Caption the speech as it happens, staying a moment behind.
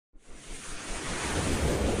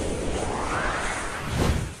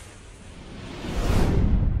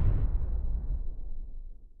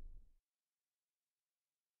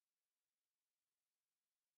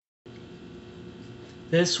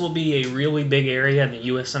This will be a really big area in the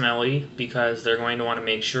USMLE because they're going to want to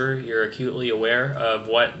make sure you're acutely aware of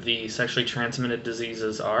what the sexually transmitted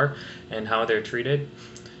diseases are and how they're treated.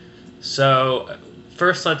 So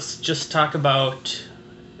first, let's just talk about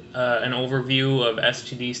an overview of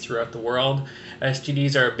STDs throughout the world.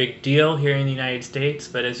 STDs are a big deal here in the United States,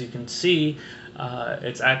 but as you can see,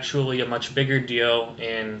 it's actually a much bigger deal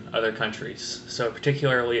in other countries. So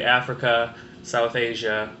particularly Africa, South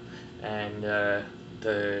Asia, and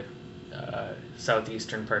the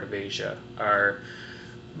southeastern part of Asia are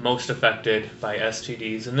most affected by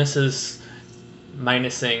STDs. And this is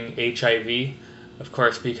minusing HIV, of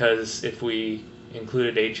course, because if we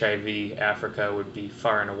included HIV, Africa would be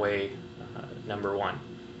far and away number one.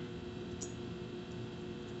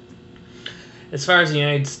 As far as the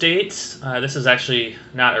United States, this is actually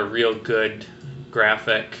not a real good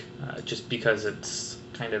graphic, just because it's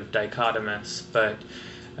kind of dichotomous, but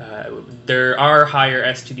there are higher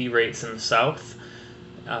STD rates in the South,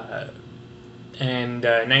 and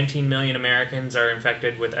 19 million Americans are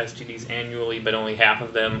infected with STDs annually, but only half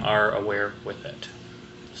of them are aware with it.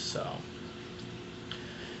 So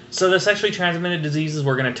the sexually transmitted diseases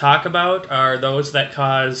we're going to talk about are those that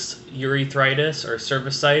cause urethritis or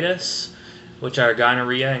cervicitis, which are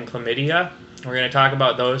gonorrhea and chlamydia. We're going to talk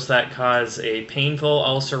about those that cause a painful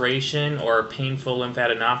ulceration or painful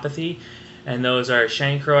lymphadenopathy, and those are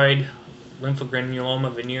chancroid,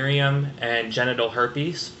 lymphogranuloma venereum, and genital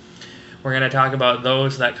herpes. We're going to talk about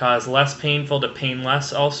those that cause less painful to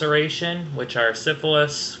painless ulceration, which are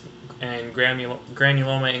syphilis and granuloma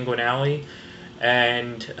inguinale,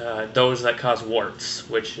 and those that cause warts,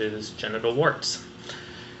 which is genital warts.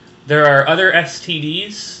 There are other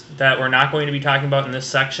STDs that we're not going to be talking about in this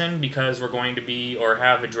section because we're going to be or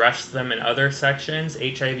have addressed them in other sections.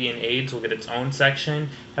 HIV and AIDS will get its own section.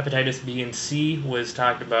 Hepatitis B and C was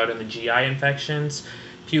talked about in the GI infections.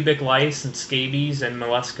 Pubic lice and scabies and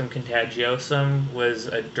molluscum contagiosum was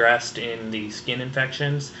addressed in the skin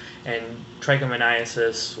infections, and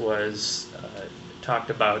trichomoniasis was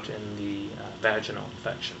talked about in the vaginal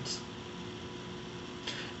infections.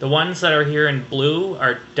 The ones that are here in blue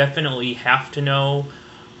are definitely have-to-know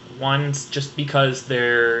ones just because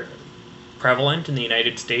they're prevalent in the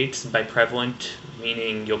United States. By prevalent,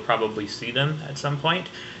 meaning you'll probably see them at some point.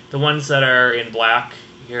 The ones that are in black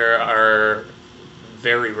here are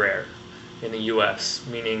very rare in the U.S.,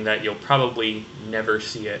 meaning that you'll probably never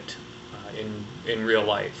see it in real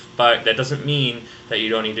life. But that doesn't mean that you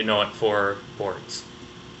don't need to know it for boards.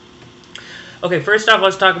 Okay, first off,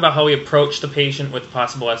 let's talk about how we approach the patient with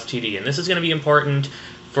possible STD. And this is going to be important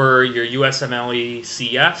for your USMLE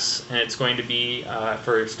CS, and it's going to be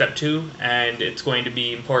for step 2, and it's going to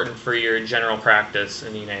be important for your general practice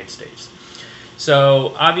in the United States.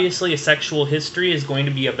 So obviously a sexual history is going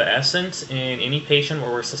to be of the essence in any patient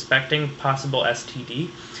where we're suspecting possible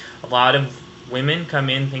STD. A lot of women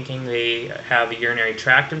come in thinking they have a urinary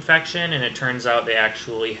tract infection, and it turns out they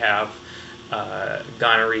actually have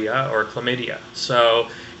gonorrhea or chlamydia. So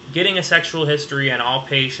getting a sexual history on all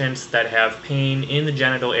patients that have pain in the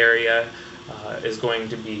genital area is going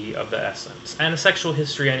to be of the essence. And a sexual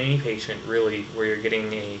history on any patient, really, where you're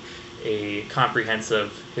getting a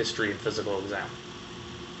comprehensive history and physical exam.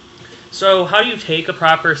 So how do you take a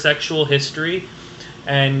proper sexual history?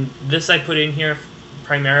 And this I put in here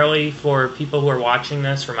primarily for people who are watching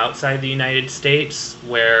this from outside the United States,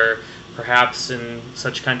 where perhaps in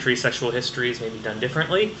such countries sexual histories may be done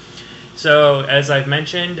differently. So as I've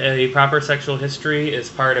mentioned, a proper sexual history is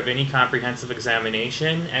part of any comprehensive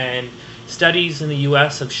examination, and studies in the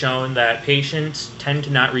US have shown that patients tend to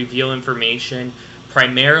not reveal information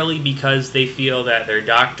primarily because they feel that their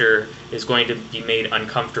doctor is going to be made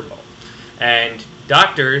uncomfortable. And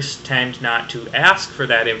doctors tend not to ask for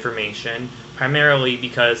that information primarily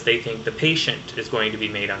because they think the patient is going to be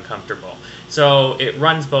made uncomfortable. So it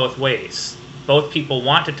runs both ways. Both people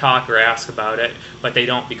want to talk or ask about it, but they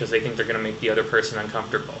don't because they think they're going to make the other person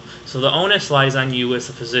uncomfortable. So the onus lies on you as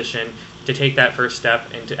a physician to take that first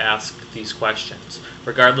step and to ask these questions,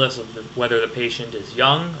 regardless of whether the patient is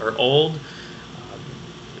young or old,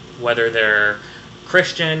 whether they're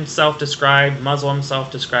Christian, self-described, Muslim,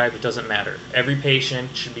 self-described, it doesn't matter. Every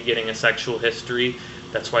patient should be getting a sexual history.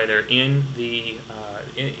 That's why they're in the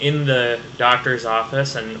doctor's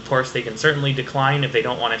office, and of course they can certainly decline if they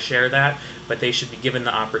don't want to share that, but they should be given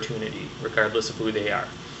the opportunity, regardless of who they are.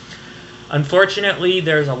 Unfortunately,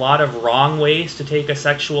 there's a lot of wrong ways to take a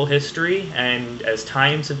sexual history, and as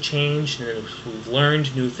times have changed and we've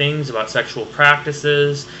learned new things about sexual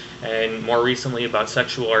practices, and more recently about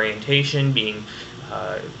sexual orientation being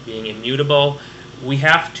immutable, we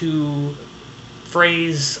have to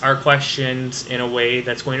phrase our questions in a way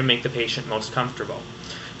that's going to make the patient most comfortable.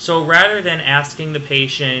 So rather than asking the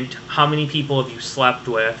patient, how many people have you slept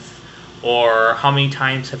with, or how many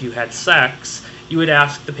times have you had sex, you would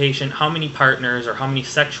ask the patient, how many partners or how many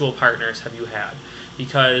sexual partners have you had?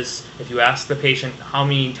 Because if you ask the patient, how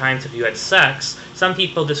many times have you had sex, some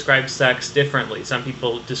people describe sex differently. Some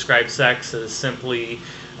people describe sex as simply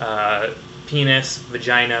penis,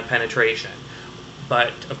 vagina penetration.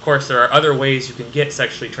 But of course there are other ways you can get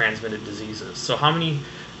sexually transmitted diseases. So how many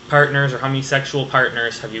partners or how many sexual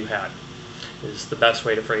partners have you had is the best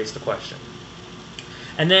way to phrase the question.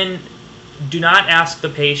 And then do not ask the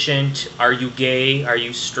patient, are you gay, are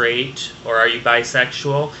you straight, or are you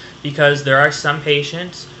bisexual? Because there are some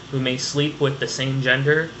patients who may sleep with the same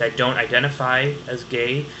gender that don't identify as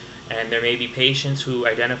gay, and there may be patients who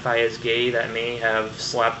identify as gay that may have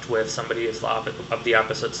slept with somebody of the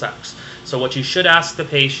opposite sex. So what you should ask the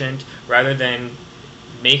patient, rather than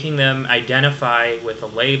making them identify with a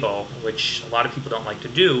label, which a lot of people don't like to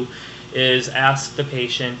do, is ask the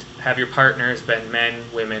patient, have your partners been men,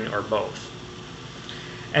 women, or both?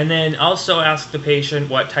 And then also ask the patient,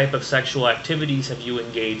 what type of sexual activities have you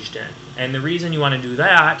engaged in? And the reason you want to do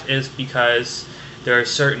that is because there are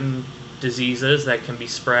certain diseases that can be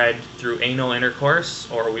spread through anal intercourse,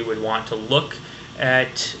 or we would want to look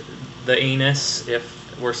at the anus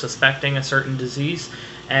if we're suspecting a certain disease.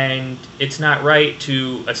 And it's not right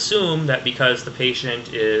to assume that because the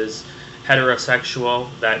patient is heterosexual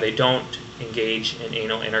that they don't engage in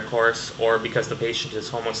anal intercourse, or because the patient is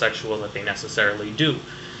homosexual that they necessarily do.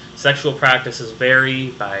 Sexual practices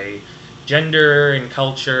vary by gender and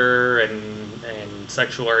culture and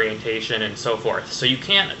sexual orientation and so forth. So you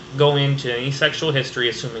can't go into any sexual history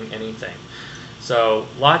assuming anything. So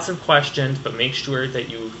lots of questions, but make sure that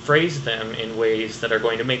you phrase them in ways that are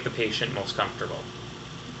going to make the patient most comfortable.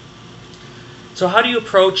 So how do you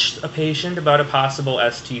approach a patient about a possible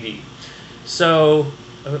STD? So,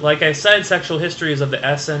 like I said, sexual history is of the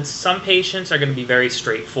essence. Some patients are going to be very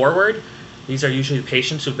straightforward. These are usually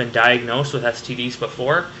patients who've been diagnosed with STDs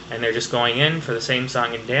before, and they're just going in for the same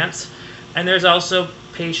song and dance. And there's also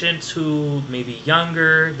patients who may be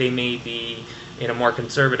younger, they may be in a more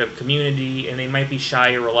conservative community, and they might be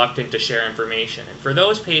shy or reluctant to share information. And for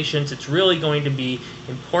those patients, it's really going to be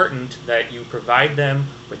important that you provide them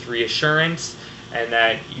with reassurance and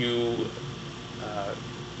that you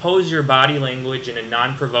pose your body language in a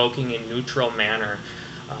non-provoking and neutral manner.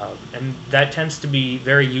 And that tends to be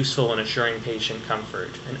very useful in assuring patient comfort.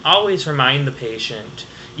 And always remind the patient,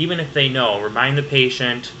 even if they know, remind the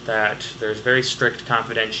patient that there's very strict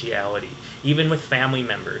confidentiality, even with family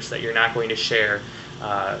members, that you're not going to share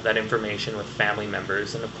that information with family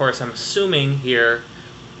members. And of course, I'm assuming here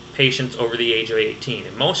patients over the age of 18.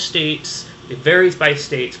 In most states, it varies by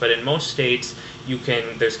states, but in most states,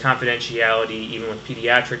 there's confidentiality even with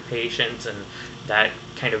pediatric patients, and that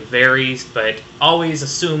kind of varies, but always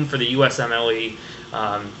assume for the USMLE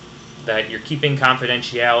that you're keeping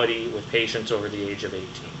confidentiality with patients over the age of 18.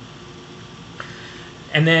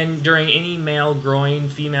 And then during any male groin,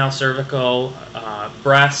 female cervical,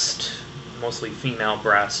 breast, mostly female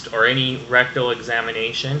breast, or any rectal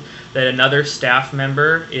examination, that another staff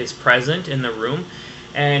member is present in the room.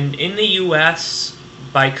 And in the US,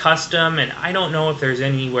 by custom, and I don't know if there's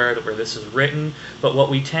anywhere where this is written, but what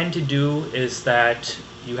we tend to do is that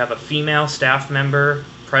you have a female staff member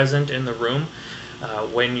present in the room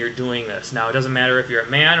when you're doing this. Now, it doesn't matter if you're a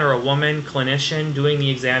man or a woman clinician doing the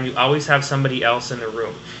exam, you always have somebody else in the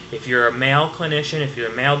room. If you're a male clinician, if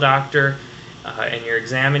you're a male doctor, and you're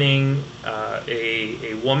examining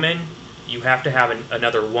a woman, you have to have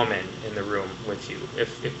another woman in the room with you.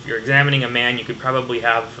 If you're examining a man, you could probably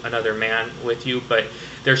have another man with you, but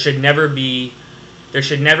there should never be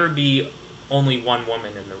only one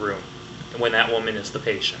woman in the room when that woman is the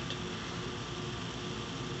patient.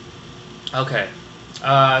 Okay,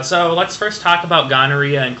 so let's first talk about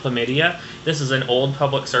gonorrhea and chlamydia. This is an old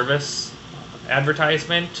public service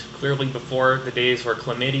advertisement, clearly before the days where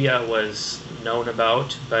chlamydia was known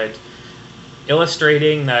about, but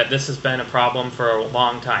illustrating that this has been a problem for a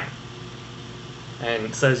long time. And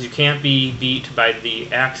it says you can't be beat by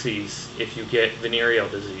the axes if you get venereal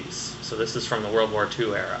disease. So this is from the World War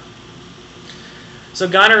II era. So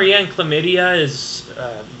gonorrhea and chlamydia is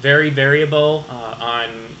very variable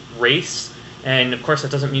on race. And of course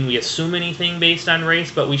that doesn't mean we assume anything based on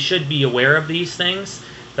race, but we should be aware of these things.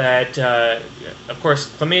 That, of course,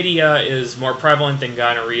 chlamydia is more prevalent than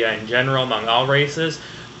gonorrhea in general among all races,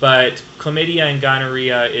 but chlamydia and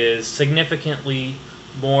gonorrhea is significantly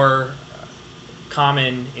more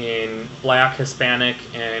common in Black, Hispanic,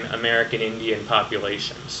 and American Indian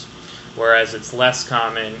populations. whereas it's less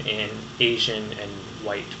common in Asian and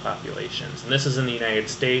white populations. And this is in the United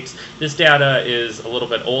States. This data is a little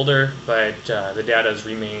bit older, but the data has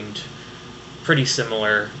remained pretty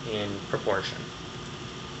similar in proportion.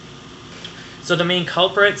 So the main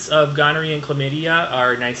culprits of gonorrhea and chlamydia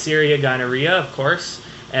are Neisseria gonorrhea, of course,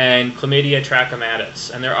 and Chlamydia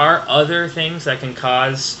trachomatis. And there are other things that can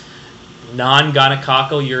cause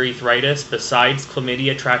non-gonococcal urethritis besides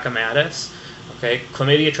Chlamydia trachomatis. Okay,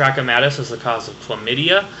 Chlamydia trachomatis is the cause of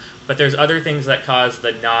chlamydia, but there's other things that cause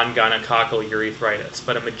the non-gonococcal urethritis.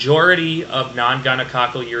 But a majority of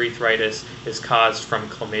non-gonococcal urethritis is caused from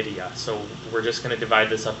chlamydia. So we're just going to divide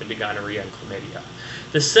this up into gonorrhea and chlamydia.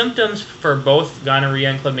 The symptoms for both gonorrhea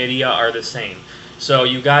and chlamydia are the same. So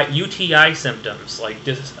you got UTI symptoms like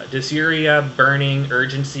dysuria, burning,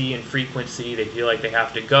 urgency, and frequency. They feel like they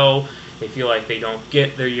have to go. They feel like they don't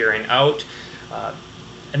get their urine out.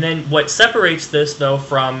 And then what separates this, though,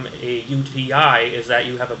 from a UTI is that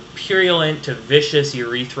you have a purulent to vicious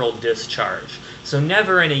urethral discharge. So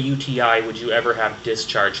never in a UTI would you ever have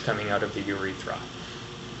discharge coming out of the urethra.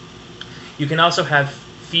 You can also have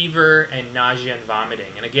fever and nausea and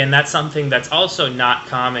vomiting. And again, that's something that's also not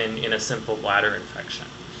common in a simple bladder infection.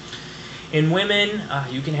 In women,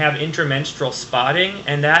 you can have intramenstrual spotting,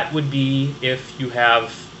 and that would be if you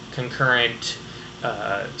have concurrent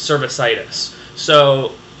cervicitis.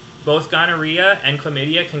 So both gonorrhea and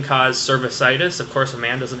chlamydia can cause cervicitis. Of course, a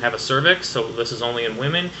man doesn't have a cervix, so this is only in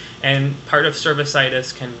women. And part of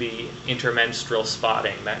cervicitis can be intermenstrual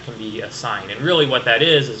spotting. That can be a sign. And really what that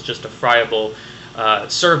is just a friable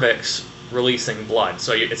cervix releasing blood.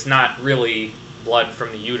 So it's not really blood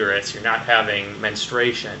from the uterus. You're not having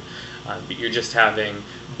menstruation. But you're just having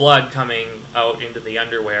blood coming out into the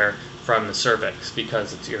underwear from the cervix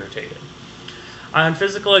because it's irritated. On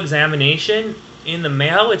physical examination, in the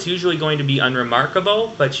male, it's usually going to be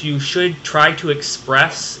unremarkable, but you should try to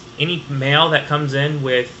express any male that comes in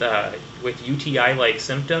with UTI-like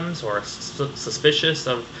symptoms or suspicious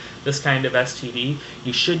of this kind of STD.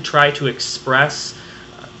 You should try to express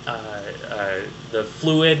the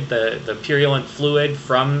fluid, the purulent fluid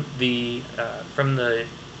from the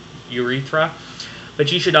urethra.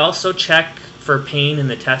 But you should also check for pain in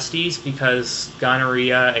the testes because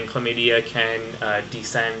gonorrhea and chlamydia can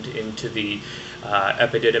descend into the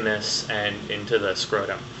epididymis and into the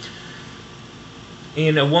scrotum.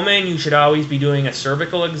 In a woman, you should always be doing a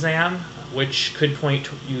cervical exam, which could point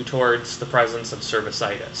you towards the presence of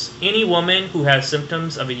cervicitis. Any woman who has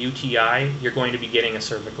symptoms of a UTI, you're going to be getting a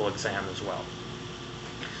cervical exam as well.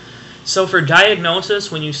 So for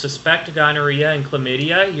diagnosis, when you suspect gonorrhea and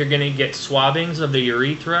chlamydia, you're going to get swabbings of the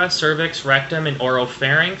urethra, cervix, rectum, and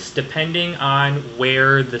oropharynx, depending on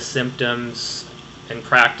where the symptoms and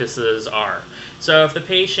practices are. So if the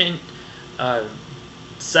patient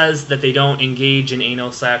says that they don't engage in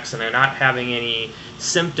anal sex and they're not having any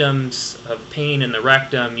symptoms of pain in the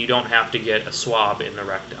rectum, you don't have to get a swab in the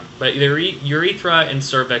rectum. But the urethra and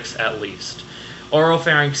cervix at least.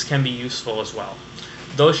 Oropharynx can be useful as well.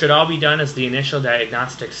 Those should all be done as the initial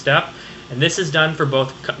diagnostic step, and this is done for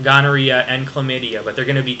both gonorrhea and chlamydia, but they're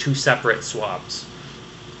going to be two separate swabs.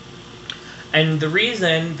 And the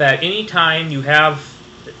reason that anytime you have,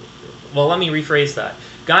 well, let me rephrase that.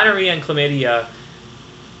 Gonorrhea and chlamydia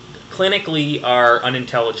clinically are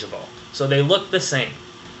unintelligible, so they look the same.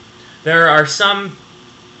 There are some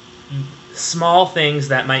small things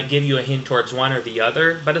that might give you a hint towards one or the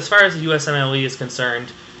other, but as far as the USMLE is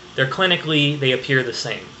concerned, they appear the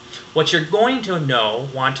same. What you're going to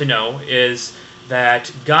want to know is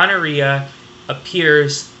that gonorrhea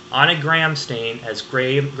appears on a gram stain as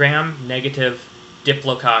gram-negative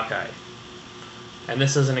diplococci. And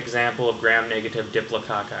this is an example of gram-negative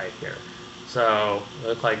diplococci here. So they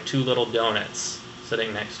look like two little donuts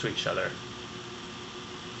sitting next to each other.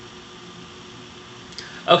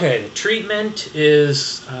 Okay, the treatment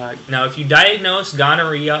is, now if you diagnose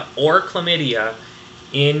gonorrhea or chlamydia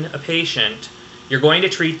in a patient, you're going to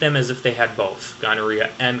treat them as if they had both,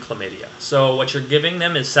 gonorrhea and chlamydia. So what you're giving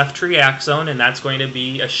them is ceftriaxone, and that's going to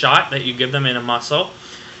be a shot that you give them in a muscle.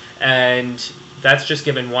 And that's just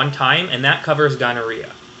given one time, and that covers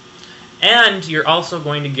gonorrhea. And you're also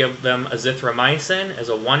going to give them azithromycin as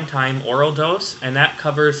a one-time oral dose, and that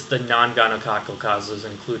covers the non-gonococcal causes,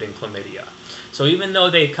 including chlamydia. So even though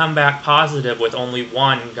they come back positive with only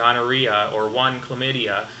one gonorrhea or one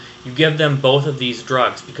chlamydia, you give them both of these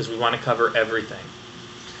drugs because we want to cover everything.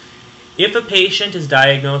 If a patient is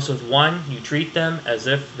diagnosed with one, you treat them as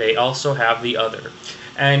if they also have the other.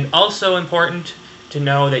 And also important, to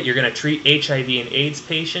know that you're going to treat HIV and AIDS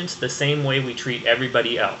patients the same way we treat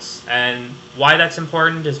everybody else. And why that's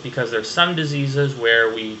important is because there's some diseases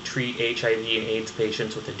where we treat HIV and AIDS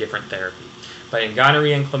patients with a different therapy. But in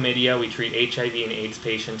gonorrhea and chlamydia, we treat HIV and AIDS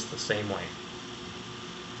patients the same way.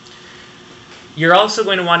 You're also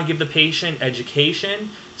going to want to give the patient education.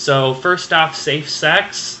 So first off, safe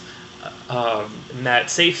sex. And that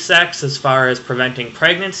safe sex, as far as preventing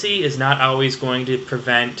pregnancy, is not always going to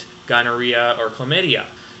prevent gonorrhea or chlamydia.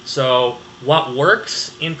 So what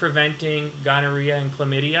works in preventing gonorrhea and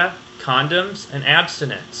chlamydia? Condoms and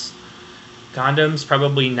abstinence. Condoms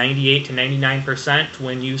probably 98 to 99%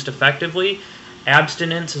 when used effectively.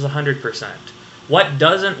 Abstinence is 100%. What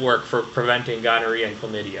doesn't work for preventing gonorrhea and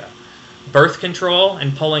chlamydia? Birth control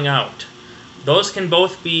and pulling out. Those can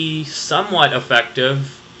both be somewhat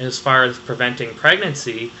effective as far as preventing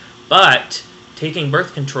pregnancy, but taking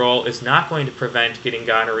birth control is not going to prevent getting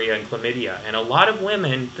gonorrhea and chlamydia. And a lot of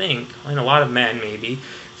women think, and a lot of men maybe,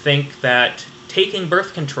 think that taking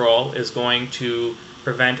birth control is going to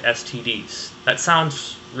prevent STDs. That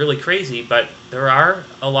sounds really crazy, but there are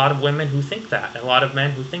a lot of women who think that, and a lot of men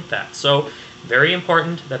who think that. So very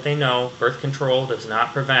important that they know birth control does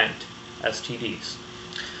not prevent STDs.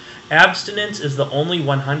 Abstinence is the only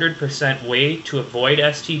 100% way to avoid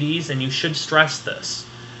STDs, and you should stress this,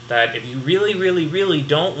 that if you really, really, really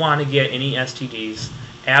don't want to get any STDs,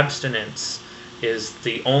 abstinence is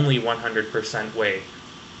the only 100% way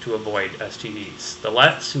to avoid STDs. The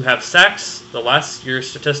less you have sex, the less your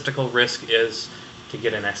statistical risk is to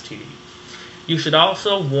get an STD. You should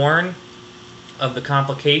also warn of the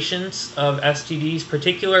complications of STDs,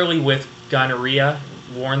 particularly with gonorrhea.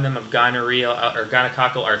 Warn them of gonorrhea or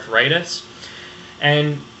gonococcal arthritis.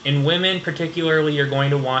 And in women particularly, you're going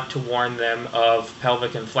to want to warn them of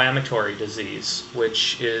pelvic inflammatory disease,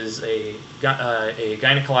 which is a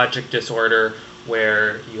gynecologic disorder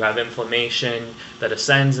where you have inflammation that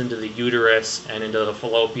ascends into the uterus and into the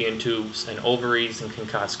fallopian tubes and ovaries and can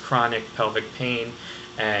cause chronic pelvic pain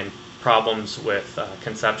and problems with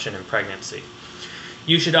conception and pregnancy.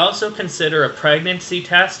 You should also consider a pregnancy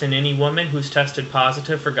test in any woman who's tested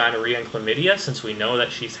positive for gonorrhea and chlamydia, since we know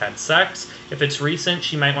that she's had sex. If it's recent,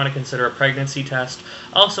 she might want to consider a pregnancy test.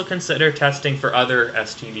 Also consider testing for other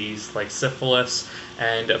STDs like syphilis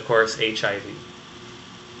and, of course, HIV.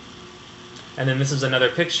 And then this is another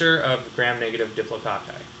picture of gram-negative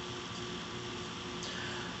diplococci.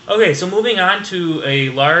 Okay, so moving on to a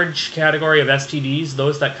large category of STDs,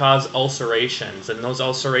 those that cause ulcerations. And those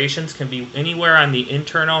ulcerations can be anywhere on the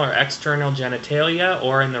internal or external genitalia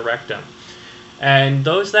or in the rectum. And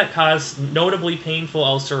those that cause notably painful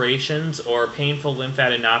ulcerations or painful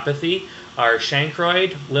lymphadenopathy are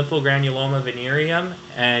chancroid, lymphogranuloma venereum,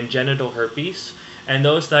 and genital herpes. And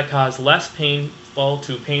those that cause less painful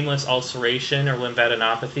to painless ulceration or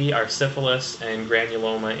lymphadenopathy are syphilis and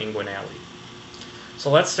granuloma inguinale. So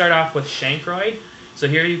let's start off with chancroid. So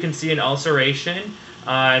here you can see an ulceration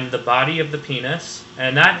on the body of the penis,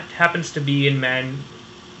 and that happens to be in men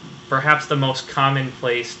perhaps the most common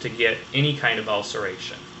place to get any kind of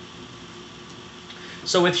ulceration.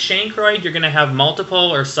 So with chancroid, you're going to have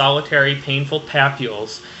multiple or solitary painful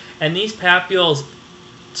papules, and these papules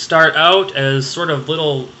start out as sort of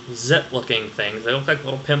little zit-looking things. They look like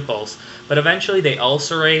little pimples, but eventually they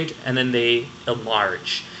ulcerate and then they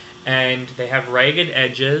enlarge. And they have ragged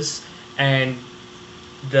edges, and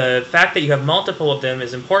the fact that you have multiple of them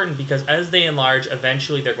is important because as they enlarge,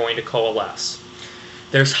 eventually they're going to coalesce.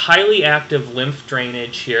 There's highly active lymph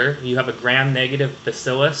drainage here. You have a gram-negative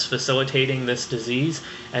bacillus facilitating this disease,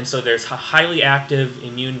 and so there's a highly active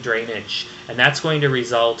immune drainage, and that's going to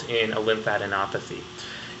result in a lymphadenopathy.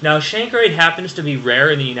 Now, chancroid happens to be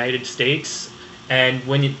rare in the United States, and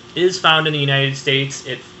when it is found in the United States,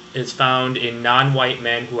 it is found in non-white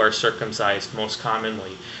men who are circumcised most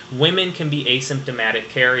commonly. Women can be asymptomatic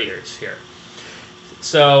carriers here.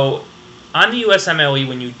 So on the USMLE,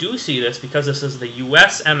 when you do see this, because this is the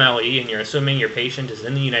USMLE and you're assuming your patient is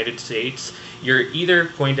in the United States, you're either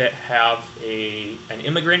going to have an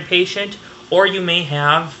immigrant patient, or you may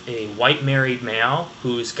have a white married male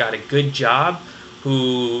who's got a good job,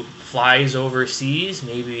 who flies overseas,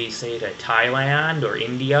 maybe say to Thailand or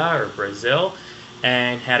India or Brazil,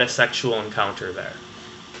 and had a sexual encounter there.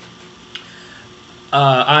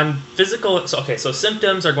 On physical, so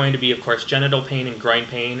symptoms are going to be, of course, genital pain and groin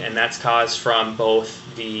pain, and that's caused from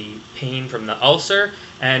both the pain from the ulcer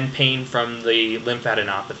and pain from the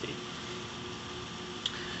lymphadenopathy.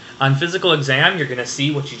 On physical exam, you're going to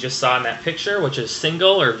see what you just saw in that picture, which is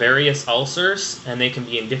single or various ulcers, and they can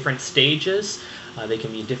be in different stages. They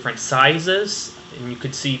can be different sizes, and you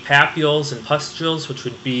could see papules and pustules, which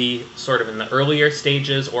would be sort of in the earlier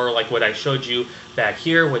stages, or like what I showed you back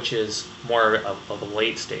here, which is more of a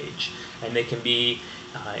late stage. And they can be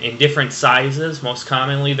in different sizes. Most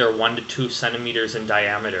commonly, they're 1 to 2 centimeters in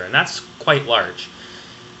diameter, and that's quite large.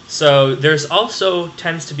 So there's also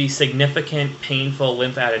tends to be significant painful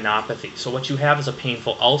lymphadenopathy. So what you have is a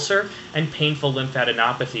painful ulcer and painful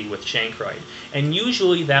lymphadenopathy with chancroid. And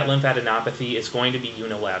usually that lymphadenopathy is going to be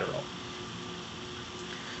unilateral.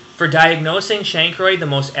 For diagnosing chancroid, the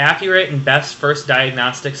most accurate and best first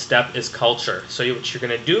diagnostic step is culture. So what you're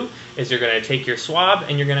going to do is you're going to take your swab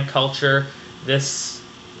and you're going to culture this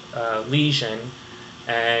lesion,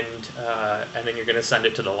 and then you're going to send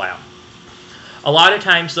it to the lab. A lot of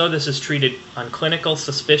times, though, this is treated on clinical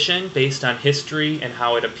suspicion based on history and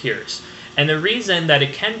how it appears. And the reason that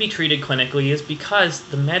it can be treated clinically is because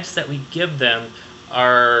the meds that we give them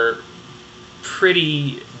are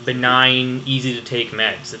pretty benign, easy to take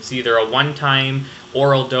meds. It's either a one-time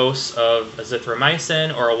oral dose of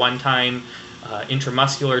azithromycin or a one-time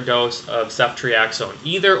intramuscular dose of ceftriaxone.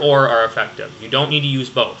 Either or are effective. You don't need to use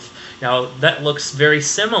both. Now, that looks very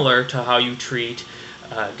similar to how you treat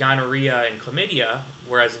gonorrhea and chlamydia,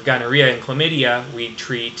 whereas in gonorrhea and chlamydia we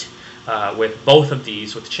treat with both of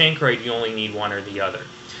these. With chancroid, you only need one or the other.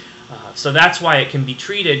 So that's why it can be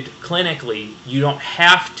treated clinically. You don't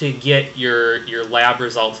have to get your lab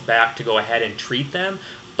results back to go ahead and treat them,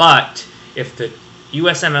 but if the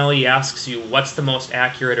USMLE asks you what's the most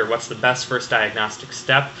accurate or what's the best first diagnostic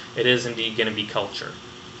step, it is indeed going to be culture.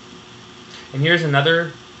 And here's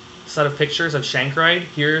another set of pictures of chancroid.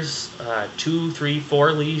 Here's 2, 3,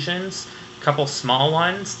 4 lesions, a couple small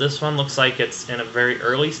ones. This one looks like it's in a very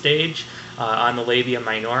early stage on the labia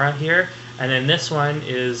minora here, and then this one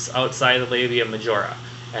is outside the labia majora,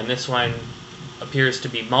 and this one appears to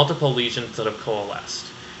be multiple lesions that have coalesced.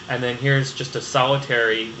 And then here's just a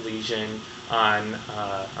solitary lesion on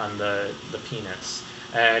the penis.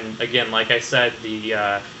 And again, like I said,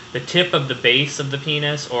 the tip of the base of the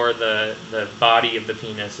penis or the body of the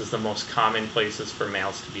penis is the most common places for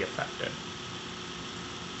males to be affected.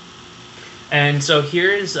 And so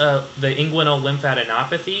here's the inguinal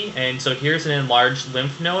lymphadenopathy, and so here's an enlarged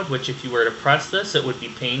lymph node, which if you were to press this, it would be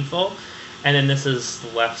painful. And then this is the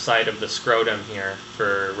left side of the scrotum here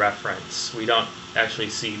for reference. We don't actually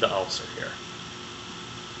see the ulcer here.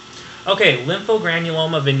 Okay,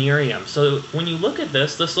 lymphogranuloma venereum. So when you look at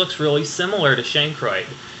this looks really similar to chancroid.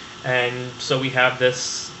 And so we have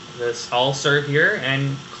this ulcer here,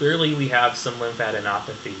 and clearly we have some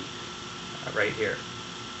lymphadenopathy right here.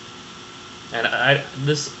 And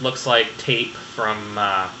this looks like tape from,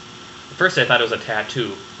 at first I thought it was a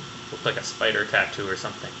tattoo. It looked like a spider tattoo or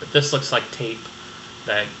something. But this looks like tape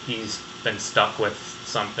that he's been stuck with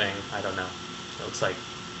something. I don't know. It looks like,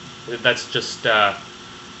 that's just,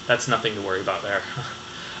 that's nothing to worry about there.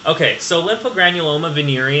 Okay, so lymphogranuloma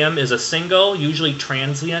venereum is a single, usually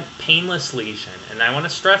transient, painless lesion. And I want to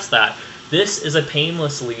stress that. This is a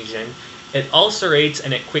painless lesion. It ulcerates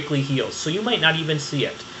and it quickly heals, so you might not even see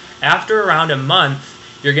it. After around a month,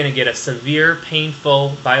 you're going to get a severe,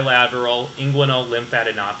 painful, bilateral inguinal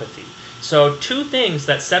lymphadenopathy. So 2 things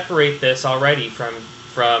that separate this already from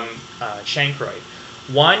chancroid.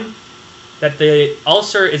 One, that the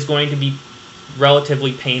ulcer is going to be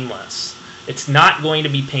relatively painless. It's not going to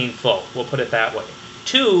be painful, we'll put it that way.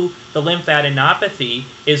 2, the lymphadenopathy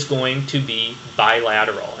is going to be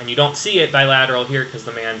bilateral. And you don't see it bilateral here because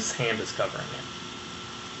the man's hand is covering it.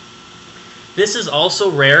 This is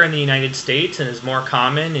also rare in the United States and is more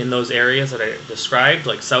common in those areas that I described,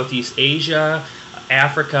 like Southeast Asia,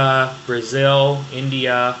 Africa, Brazil,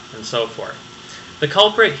 India, and so forth. The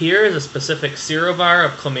culprit here is a specific serovar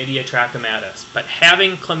of Chlamydia trachomatis, but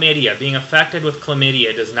having chlamydia, being affected with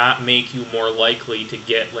chlamydia, does not make you more likely to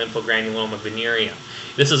get lymphogranuloma venereum.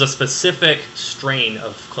 This is a specific strain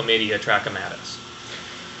of Chlamydia trachomatis.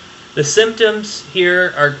 The symptoms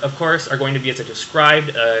here are, of course, going to be, as I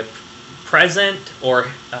described, present,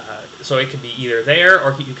 or so it could be either there,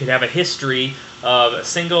 or you could have a history of a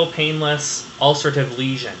single painless ulcerative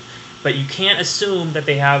lesion. But you can't assume that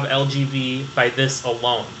they have LGV by this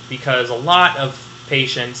alone, because a lot of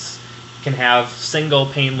patients can have single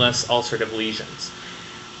painless ulcerative lesions.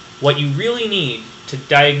 What you really need to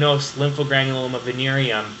diagnose lymphogranuloma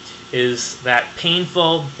venereum is that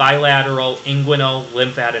painful bilateral inguinal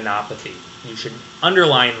lymphadenopathy. You should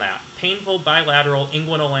underline that. Painful bilateral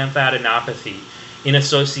inguinal lymphadenopathy in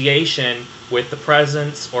association with the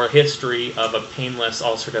presence or history of a painless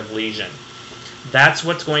ulcerative lesion. That's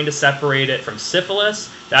what's going to separate it from syphilis.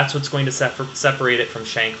 That's what's going to separate it from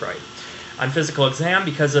chancroid. On physical exam,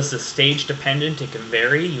 because this is stage dependent, it can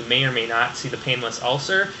vary. You may or may not see the painless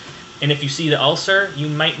ulcer. And if you see the ulcer, you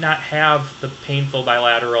might not have the painful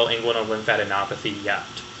bilateral inguinal lymphadenopathy yet.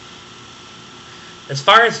 As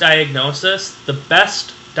far as diagnosis, the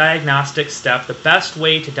best diagnostic step, the best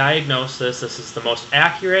way to diagnose this is the most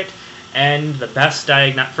accurate and the best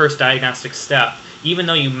first diagnostic step, even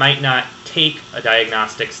though you might not take a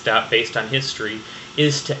diagnostic step based on history,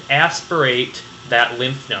 is to aspirate that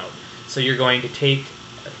lymph node. So you're going to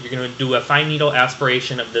do a fine needle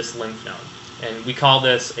aspiration of this lymph node. And we call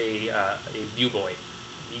this a buboe,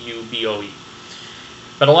 B-U-B-O-E.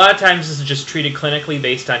 But a lot of times this is just treated clinically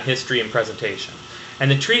based on history and presentation.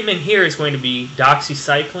 And the treatment here is going to be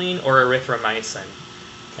doxycycline or erythromycin.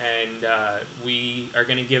 And we are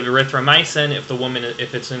going to give erythromycin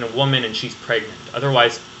if it's in a woman and she's pregnant.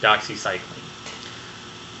 Otherwise, doxycycline.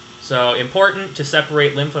 So important to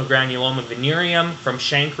separate lymphogranuloma venereum from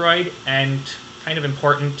chancroid, and kind of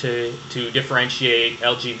important to differentiate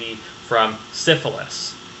LGV from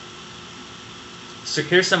syphilis. So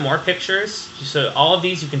here's some more pictures. So all of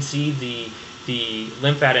these, you can see the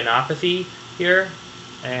lymphadenopathy here,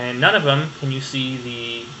 and none of them can you see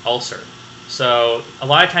the ulcer. So a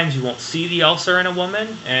lot of times you won't see the ulcer in a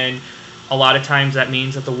woman, and a lot of times that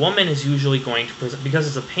means that the woman is usually going to present, because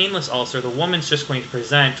it's a painless ulcer, the woman's just going to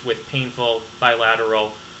present with painful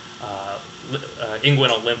bilateral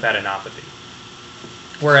inguinal lymphadenopathy.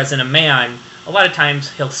 Whereas in a man, a lot of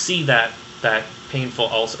times he'll see that painful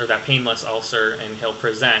ulcer, or that painless ulcer, and he'll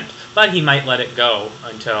present, but he might let it go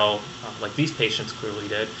until, like these patients clearly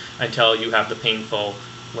did, until you have the painful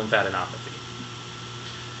lymphadenopathy.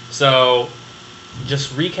 So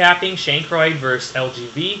just recapping, chancroid versus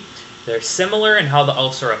LGV, they're similar in how the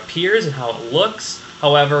ulcer appears and how it looks.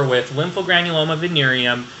 However, with lymphogranuloma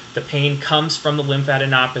venereum, the pain comes from the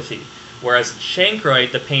lymphadenopathy, whereas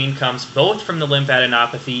chancroid, the pain comes both from the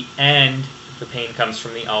lymphadenopathy and the pain comes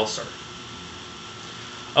from the ulcer.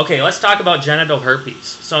 Okay, let's talk about genital herpes.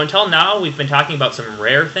 So until now, we've been talking about some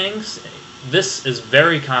rare things. This is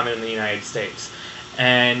very common in the United States.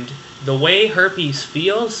 And the way herpes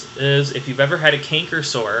feels is, if you've ever had a canker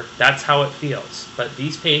sore, that's how it feels. But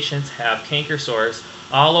these patients have canker sores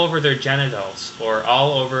all over their genitals or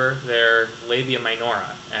all over their labia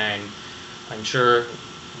minora. And I'm sure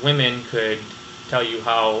women could tell you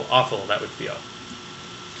how awful that would feel.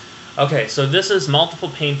 Okay, so this is multiple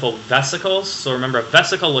painful vesicles. So remember, a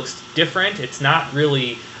vesicle looks different. It's not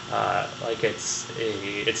really like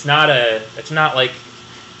it's not like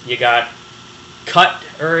you got cut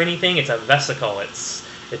or anything. It's a vesicle.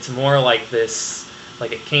 It's more like this,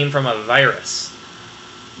 like it came from a virus,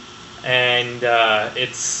 and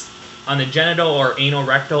it's on the genital or anal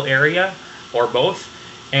rectal area, or both.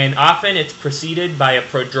 And often it's preceded by a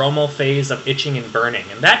prodromal phase of itching and burning.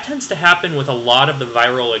 And that tends to happen with a lot of the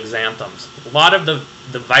viral exanthems. A lot of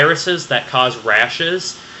the viruses that cause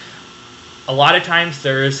rashes, a lot of times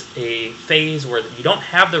there's a phase where you don't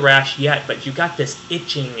have the rash yet, but you got this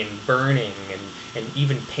itching and burning and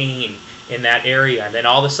even pain in that area. And then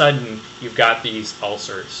all of a sudden, you've got these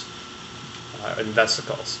ulcers and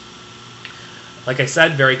vesicles. Like I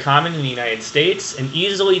said, very common in the United States, and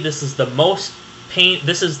easily this is the most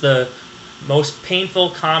painful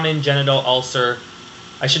common genital ulcer.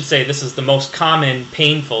 I should say this is the most common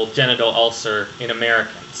painful genital ulcer in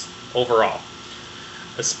Americans overall,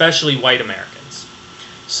 especially white Americans.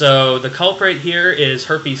 So the culprit here is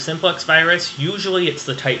herpes simplex virus. Usually it's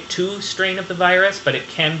the type 2 strain of the virus, but it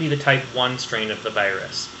can be the type 1 strain of the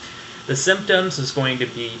virus. The symptoms is going to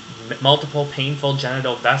be multiple painful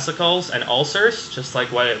genital vesicles and ulcers, just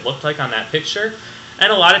like what it looked like on that picture.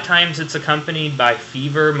 And a lot of times it's accompanied by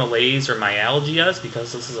fever, malaise, or myalgias,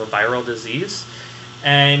 because this is a viral disease.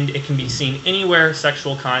 And it can be seen anywhere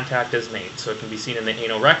sexual contact is made. So it can be seen in the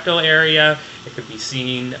anal rectal area, it could be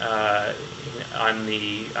seen on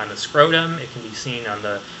the scrotum, it can be seen on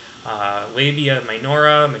the labia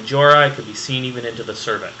minora, majora, it could be seen even into the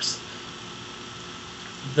cervix.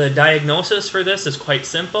 The diagnosis for this is quite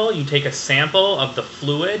simple. You take a sample of the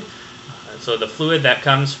fluid. So the fluid that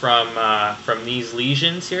comes from these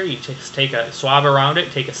lesions here, you just take a swab around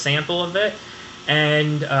it, take a sample of it,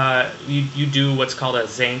 and you do what's called a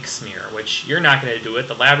zinc smear, which you're not going to do it,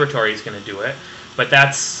 the laboratory is going to do it, but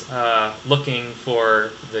that's looking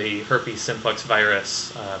for the herpes simplex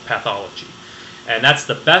virus pathology. And that's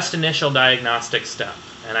the best initial diagnostic step,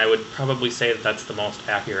 and I would probably say that that's the most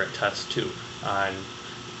accurate test too on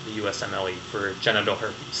the USMLE for genital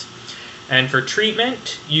herpes. And for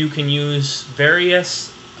treatment, you can use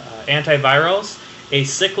various antivirals.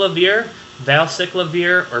 Acyclovir,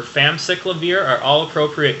 Valciclovir or famciclovir are all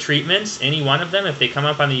appropriate treatments. Any one of them, if they come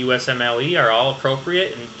up on the USMLE, are all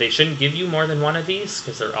appropriate, and they shouldn't give you more than one of these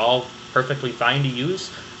because they're all perfectly fine to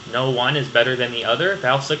use. No one is better than the other.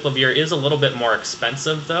 Valciclovir is a little bit more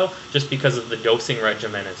expensive, though, just because of the dosing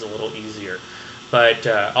regimen is a little easier. But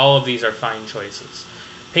all of these are fine choices.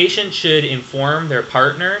 Patients should inform their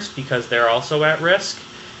partners because they're also at risk.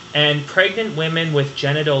 And pregnant women with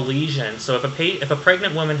genital lesions. So if a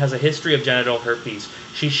pregnant woman has a history of genital herpes,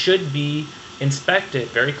 she should be inspected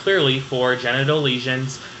very clearly for genital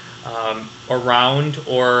lesions around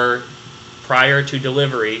or prior to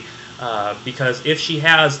delivery, because if she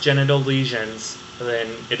has genital lesions,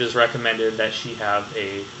 then it is recommended that she have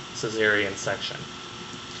a cesarean section.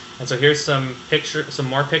 And so here's some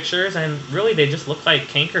more pictures, and really they just look like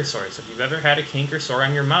canker sores. If you've ever had a canker sore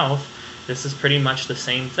on your mouth, this is pretty much the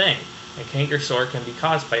same thing. A canker sore can be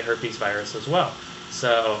caused by herpes virus as well.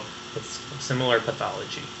 So it's similar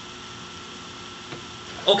pathology.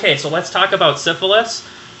 Okay, so let's talk about syphilis.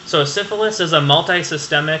 So syphilis is a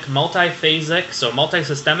multisystemic, multiphasic. So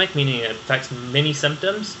multisystemic meaning it affects many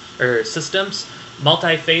symptoms or systems.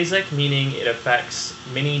 Multiphasic meaning it affects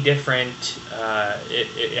many different,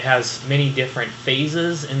 it has many different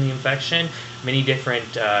phases in the infection, many different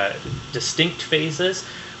distinct phases,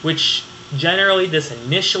 which generally this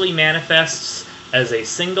initially manifests as a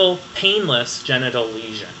single painless genital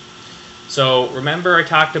lesion. So remember I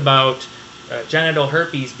talked about genital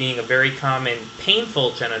herpes being a very common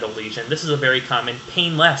painful genital lesion. This is a very common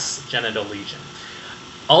painless genital lesion.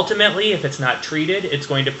 Ultimately, if it's not treated, it's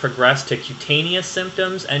going to progress to cutaneous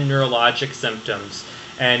symptoms and neurologic symptoms.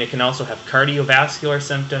 And it can also have cardiovascular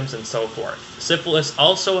symptoms and so forth. Syphilis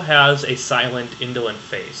also has a silent indolent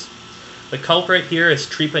phase. The culprit here is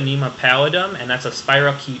Treponema pallidum, and that's a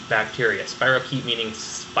spirochete bacteria. Spirochete meaning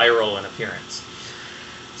spiral in appearance.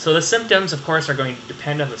 So the symptoms, of course, are going to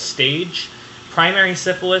depend on the stage. Primary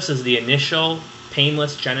syphilis is the initial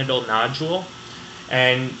painless genital nodule,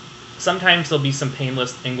 and sometimes there'll be some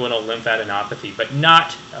painless inguinal lymphadenopathy, but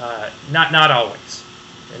not always.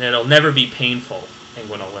 And it'll never be painful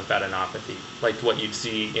inguinal lymphadenopathy like what you'd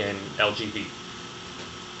see in LGV.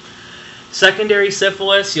 Secondary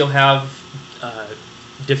syphilis, you'll have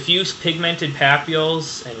diffuse pigmented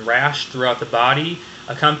papules and rash throughout the body,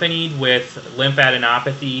 accompanied with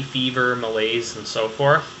lymphadenopathy, fever, malaise, and so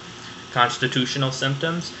forth, constitutional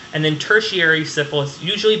symptoms. And then tertiary syphilis,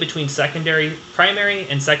 usually between primary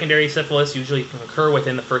and secondary syphilis, usually can occur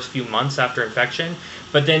within the first few months after infection.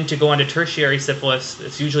 But then to go on to tertiary syphilis,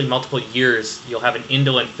 it's usually multiple years. You'll have an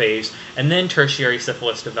indolent phase, and then tertiary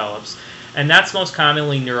syphilis develops. And that's most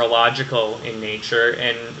commonly neurological in nature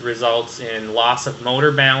and results in loss of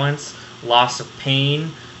motor balance, loss of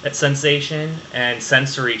pain, sensation, and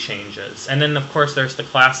sensory changes. And then, of course, there's the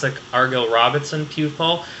classic Argyll-Robertson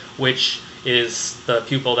pupil, which is the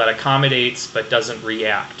pupil that accommodates but doesn't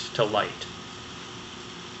react to light.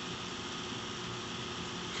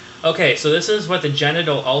 Okay, so this is what the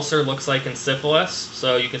genital ulcer looks like in syphilis.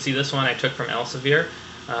 So you can see this one I took from Elsevier.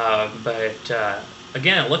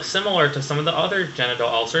 Again, it looks similar to some of the other genital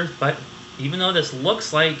ulcers, but even though this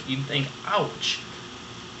looks like you'd think, ouch,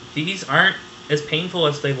 these aren't as painful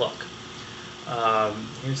as they look.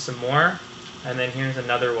 Here's some more, and then here's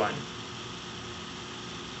another one.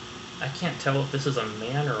 I can't tell if this is a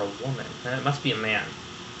man or a woman. It must be a man.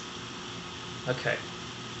 Okay.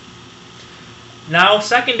 Now,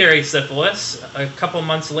 secondary syphilis, a couple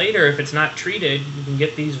months later, if it's not treated, you can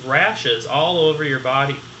get these rashes all over your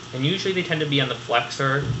body. And usually they tend to be on the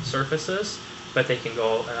flexor surfaces, but they can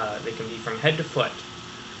be from head to foot.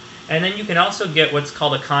 And then you can also get what's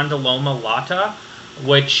called a condyloma lata,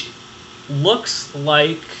 which looks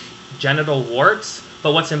like genital warts,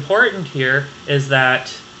 but what's important here is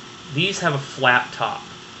that these have a flat top.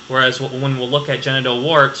 Whereas when we'll look at genital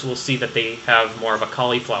warts, we'll see that they have more of a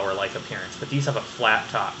cauliflower-like appearance. But these have a flat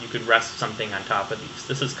top. You could rest something on top of these.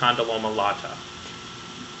 This is condyloma lata.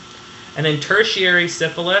 And then tertiary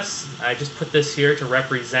syphilis, I just put this here to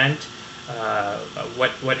represent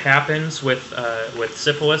what happens with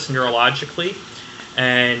syphilis neurologically.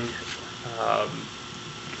 And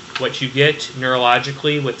what you get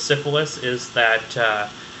neurologically with syphilis is that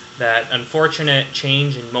that unfortunate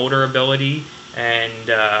change in motor ability, and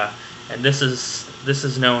this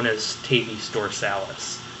is known as tabes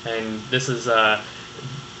dorsalis. And this is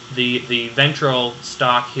the ventral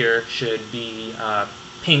stalk here should be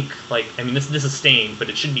pink, like, I mean, this is stained, but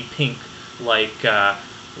it should be pink, like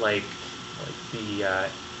the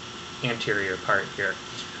anterior part here.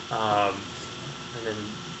 And then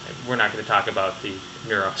we're not going to talk about the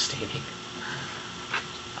neurostaining.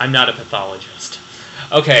 I'm not a pathologist.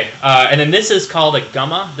 Okay, and then this is called a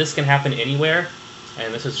gamma. This can happen anywhere,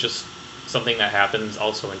 and this is just something that happens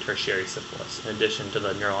also in tertiary syphilis, in addition to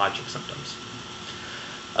the neurologic symptoms.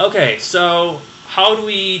 Okay, so how do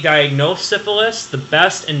we diagnose syphilis? The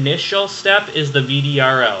best initial step is the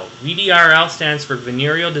VDRL. VDRL stands for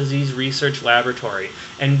Venereal Disease Research Laboratory,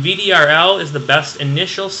 and VDRL is the best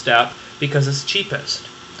initial step because it's cheapest.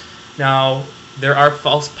 Now, there are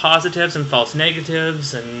false positives and false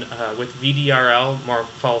negatives, and with VDRL, more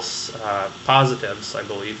false positives, I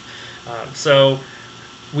believe. So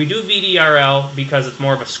we do VDRL because it's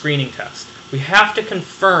more of a screening test. We have to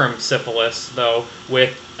confirm syphilis, though,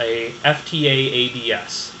 with a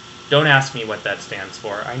FTA-ABS. Don't ask me what that stands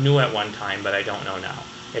for. I knew at one time, but I don't know now.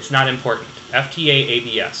 It's not important.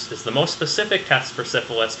 FTA-ABS is the most specific test for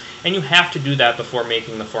syphilis, and you have to do that before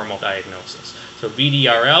making the formal diagnosis. So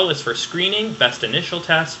VDRL is for screening, best initial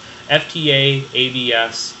test.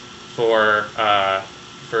 FTA-ABS for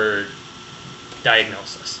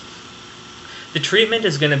diagnosis. The treatment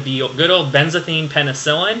is going to be good old benzathine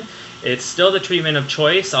penicillin. It's still the treatment of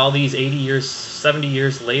choice all these 80 years, 70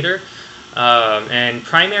 years later. And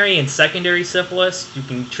primary and secondary syphilis, you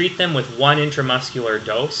can treat them with 1 intramuscular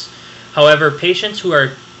dose. However, patients who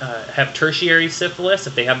have tertiary syphilis,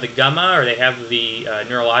 if they have the gamma or they have the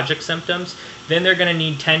neurologic symptoms, then they're going to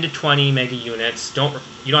need 10 to 20 megaunits.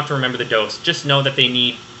 You don't have to remember the dose. Just know that they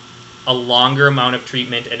need a longer amount of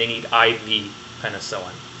treatment and they need IV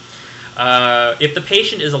penicillin. If the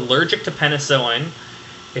patient is allergic to penicillin,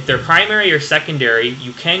 if they're primary or secondary,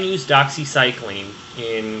 you can use doxycycline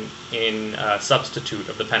in substitute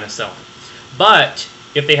of the penicillin. But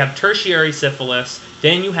if they have tertiary syphilis,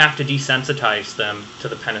 then you have to desensitize them to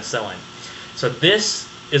the penicillin. So this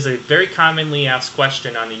is a very commonly asked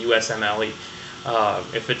question on the USMLE.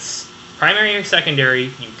 If it's primary or secondary,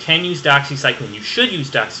 you can use doxycycline. You should use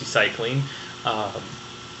doxycycline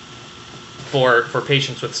for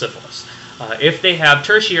patients with syphilis. If they have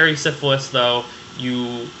tertiary syphilis, though,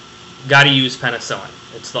 you got to use penicillin.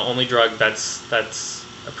 It's the only drug that's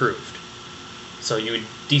approved. So you would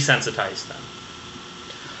desensitize them.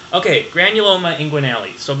 Okay, granuloma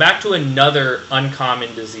inguinale. So back to another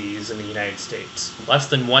uncommon disease in the United States. Less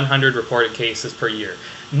than 100 reported cases per year.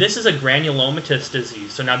 And this is a granulomatous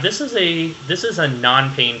disease. So now this is a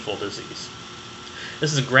non-painful disease.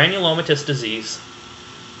 This is a granulomatous disease,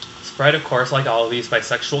 spread, of course, like all of these, by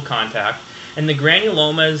sexual contact. And the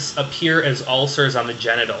granulomas appear as ulcers on the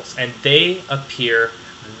genitals, and they appear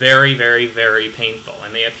very, very, very painful.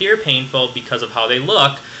 And they appear painful because of how they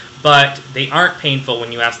look, but they aren't painful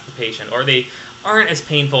when you ask the patient, or they aren't as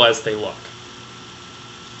painful as they look.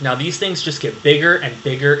 Now, these things just get bigger and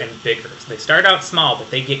bigger and bigger. So they start out small, but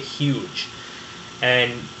they get huge.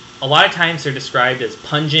 And a lot of times they're described as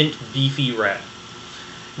pungent, beefy red.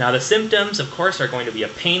 Now, the symptoms, of course, are going to be a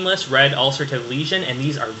painless red ulcerative lesion, and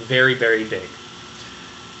these are very, very big.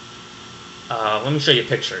 Let me show you a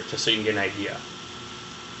picture, just so you can get an idea.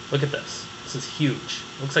 Look at this. This is huge.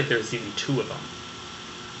 It looks like there's even 2 of them.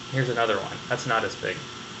 Here's another one. That's not as big.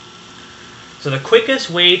 So the quickest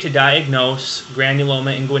way to diagnose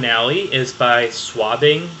granuloma inguinale is by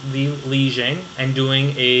swabbing the lesion and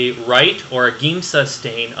doing a Wright or a Giemsa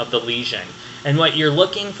stain of the lesion. And what you're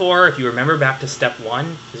looking for, if you remember back to step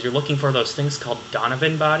 1, is you're looking for those things called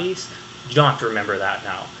Donovan bodies. You don't have to remember that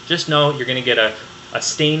now. Just know you're going to get a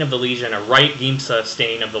stain of the lesion, a Wright Giemsa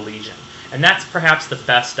stain of the lesion. And that's perhaps the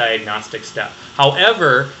best diagnostic step.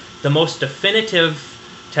 However, the most definitive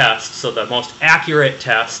test, so the most accurate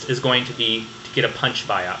test, is going to be to get a punch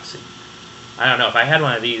biopsy. I don't know, if I had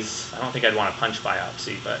one of these, I don't think I'd want a punch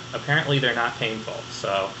biopsy, but apparently they're not painful.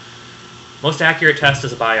 So most accurate test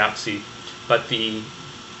is a biopsy. But the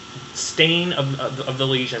stain of the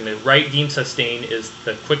lesion, the Wright Giemsa stain, is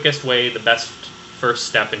the quickest way, the best first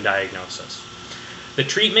step in diagnosis. The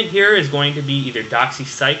treatment here is going to be either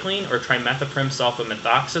doxycycline or trimethoprim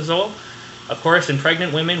sulfamethoxazole. Of course, in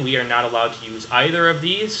pregnant women, we are not allowed to use either of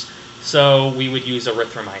these, so we would use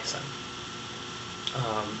erythromycin.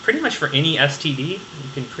 Pretty much for any STD,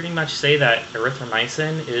 you can pretty much say that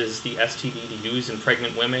erythromycin is the STD to use in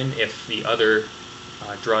pregnant women if the other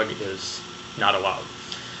drug is not allowed.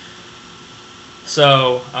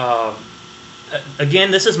 So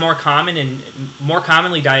again, this is more common and more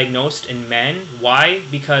commonly diagnosed in men. Why?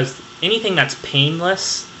 Because anything that's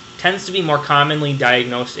painless tends to be more commonly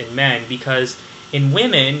diagnosed in men, because in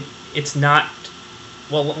women it's not.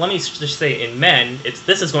 Well, let me just say, in men,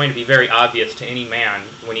 this is going to be very obvious to any man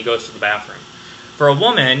when he goes to the bathroom. For a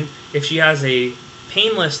woman, if she has a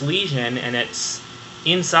painless lesion and it's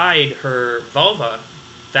inside her vulva,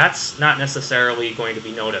 that's not necessarily going to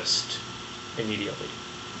be noticed immediately.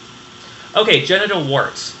 Okay, genital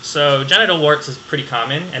warts. So genital warts is pretty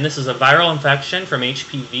common, and this is a viral infection from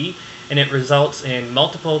HPV, and it results in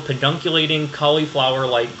multiple pedunculating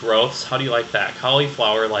cauliflower-like growths. How do you like that?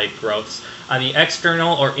 Cauliflower-like growths on the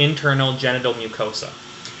external or internal genital mucosa.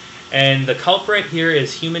 And the culprit here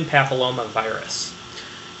is human papillomavirus.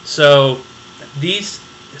 So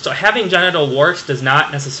having genital warts does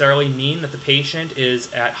not necessarily mean that the patient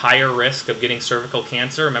is at higher risk of getting cervical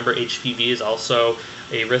cancer. Remember, HPV is also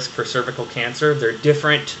a risk for cervical cancer. They're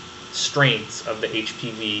different strains of the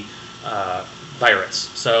HPV virus.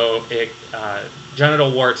 So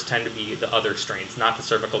genital warts tend to be the other strains, not the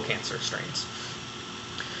cervical cancer strains.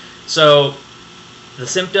 So the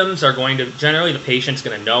symptoms are going to, generally the patient's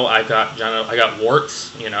going to know I got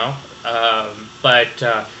warts, but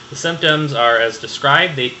the symptoms are as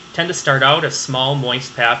described. They tend to start out as small,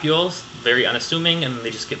 moist papules, very unassuming, and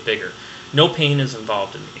they just get bigger. No pain is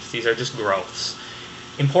involved in these. These are just growths.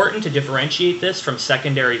 Important to differentiate this from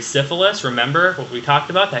secondary syphilis. Remember what we talked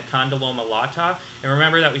about, that condyloma lata? And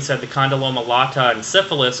remember that we said the condyloma lata and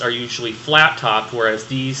syphilis are usually flat-topped, whereas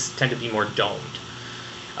these tend to be more domed.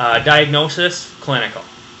 Diagnosis, clinical.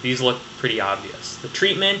 These look pretty obvious. The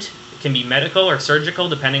treatment can be medical or surgical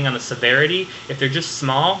depending on the severity. If they're just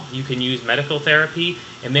small, you can use medical therapy,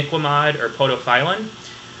 imiquimod or podophyllin.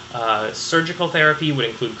 Surgical therapy would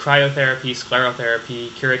include cryotherapy, sclerotherapy,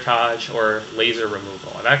 curettage, or laser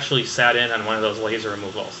removal. I've actually sat in on one of those laser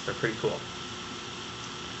removals. They're pretty cool.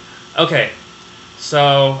 Okay,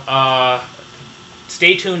 so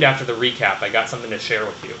stay tuned after the recap. I got something to share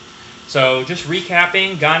with you. So just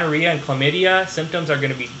recapping, gonorrhea and chlamydia, symptoms are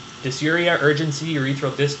going to be dysuria, urgency,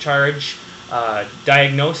 urethral discharge.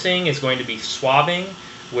 Diagnosing is going to be swabbing.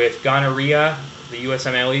 With gonorrhea, the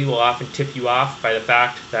USMLE will often tip you off by the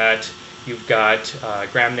fact that you've got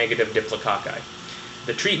gram-negative diplococci.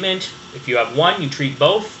 The treatment, if you have one, you treat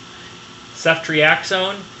both.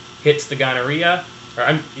 Ceftriaxone hits the gonorrhea,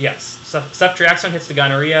 ceftriaxone hits the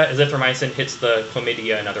gonorrhea, azithromycin hits the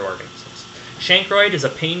chlamydia and other organisms. Chancroid is a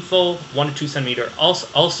painful 1 to 2 centimeter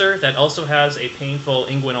ulcer that also has a painful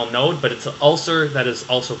inguinal node, but it's an ulcer that is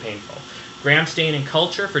also painful. Gram stain and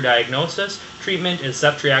culture for diagnosis. Treatment is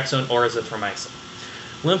ceftriaxone or azithromycin.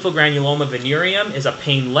 Lymphogranuloma venereum is a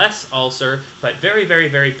painless ulcer, but very, very,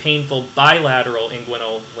 very painful bilateral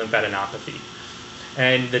inguinal lymphadenopathy.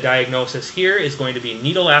 And the diagnosis here is going to be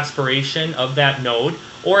needle aspiration of that node,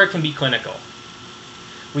 or it can be clinical.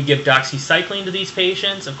 We give doxycycline to these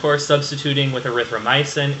patients, of course substituting with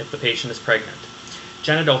erythromycin if the patient is pregnant.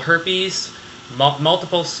 Genital herpes,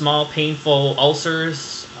 multiple small painful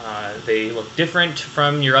ulcers. They look different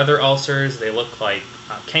from your other ulcers. They look like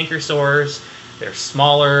canker sores. They're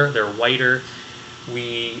smaller, they're whiter.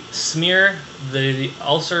 We smear the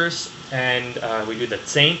ulcers and we do the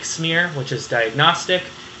Zank smear, which is diagnostic.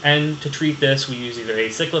 And to treat this, we use either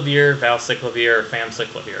acyclovir, valciclovir, or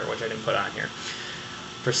famciclovir, which I didn't put on here.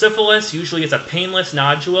 For syphilis, usually it's a painless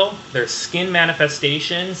nodule. There's skin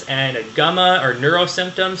manifestations and edema or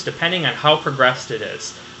neurosymptoms depending on how progressed it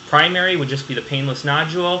is. Primary would just be the painless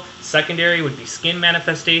nodule. Secondary would be skin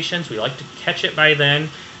manifestations. We like to catch it by then.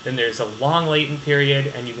 Then there's a long latent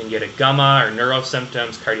period, and you can get edema or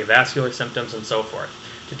neurosymptoms, cardiovascular symptoms, and so forth.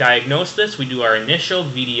 To diagnose this, we do our initial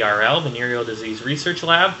VDRL, Venereal Disease Research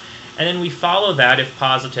Lab, and then we follow that, if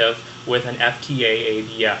positive, with an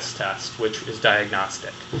FTA-ABS test, which is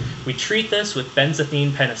diagnostic. We treat this with benzathine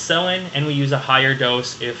penicillin, and we use a higher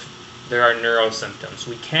dose if there are neurosymptoms.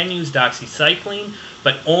 We can use doxycycline,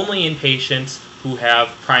 but only in patients who have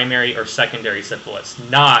primary or secondary syphilis,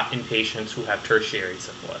 not in patients who have tertiary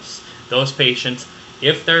syphilis. Those patients,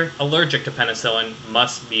 if they're allergic to penicillin,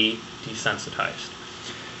 must be desensitized.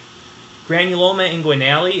 Granuloma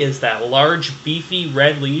inguinale is that large, beefy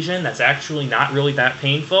red lesion that's actually not really that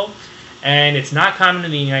painful. And it's not common in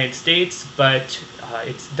the United States, but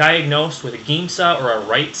it's diagnosed with a Giemsa or a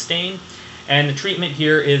Wright stain. And the treatment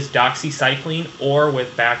here is doxycycline or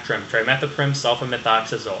with Bactrim, trimethoprim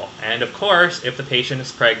sulfamethoxazole. And of course, if the patient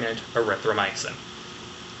is pregnant, erythromycin.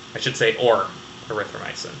 I should say or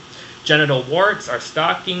erythromycin. Genital warts are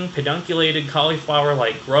stalking, pedunculated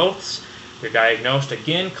cauliflower-like growths. They're diagnosed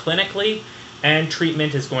again clinically, and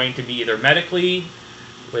treatment is going to be either medically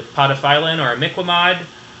with podophyllin or imiquimod,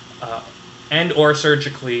 and or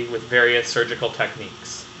surgically with various surgical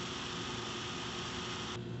techniques.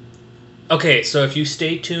 Okay, so if you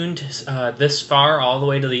stay tuned this far all the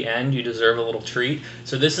way to the end, you deserve a little treat.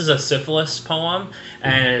 So this is a syphilis poem,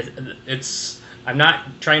 and it's I'm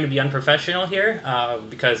not trying to be unprofessional here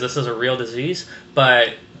because this is a real disease,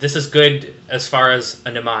 but this is good as far as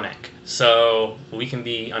a mnemonic. So we can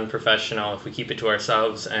be unprofessional if we keep it to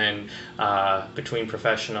ourselves and between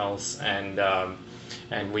professionals,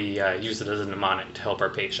 and we use it as a mnemonic to help our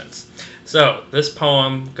patients. So this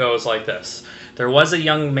poem goes like this. There was a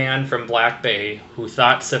young man from Black Bay who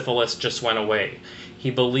thought syphilis just went away. He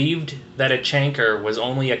believed that a chancre was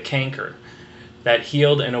only a canker that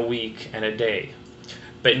healed in a week and a day.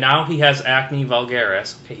 But now he has acne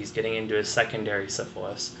vulgaris, okay, he's getting into his secondary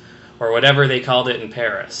syphilis, or whatever they called it in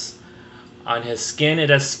Paris. On his skin it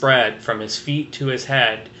has spread from his feet to his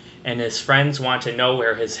head, and his friends want to know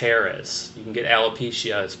where his hair is. You can get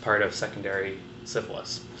alopecia as part of secondary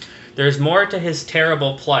syphilis. There's more to his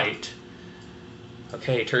terrible plight.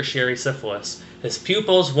 Okay, tertiary syphilis. His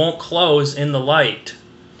pupils won't close in the light.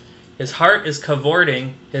 His heart is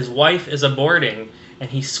cavorting, his wife is aborting, and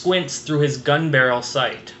he squints through his gun barrel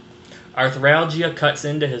sight. Arthralgia cuts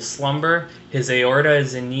into his slumber, his aorta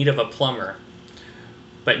is in need of a plumber.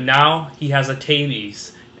 But now he has a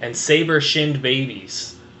tabies and saber-shinned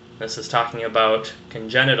babies. This is talking about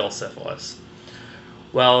congenital syphilis.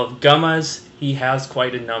 Well, of gummas, he has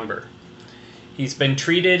quite a number. He's been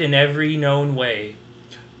treated in every known way,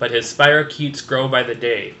 but his spirochetes grow by the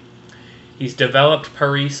day. He's developed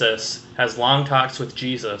paresis, has long talks with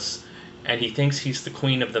Jesus, and he thinks he's the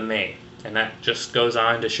queen of the May. And that just goes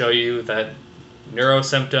on to show you that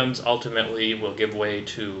neurosymptoms ultimately will give way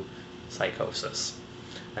to psychosis.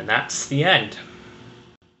 And that's the end.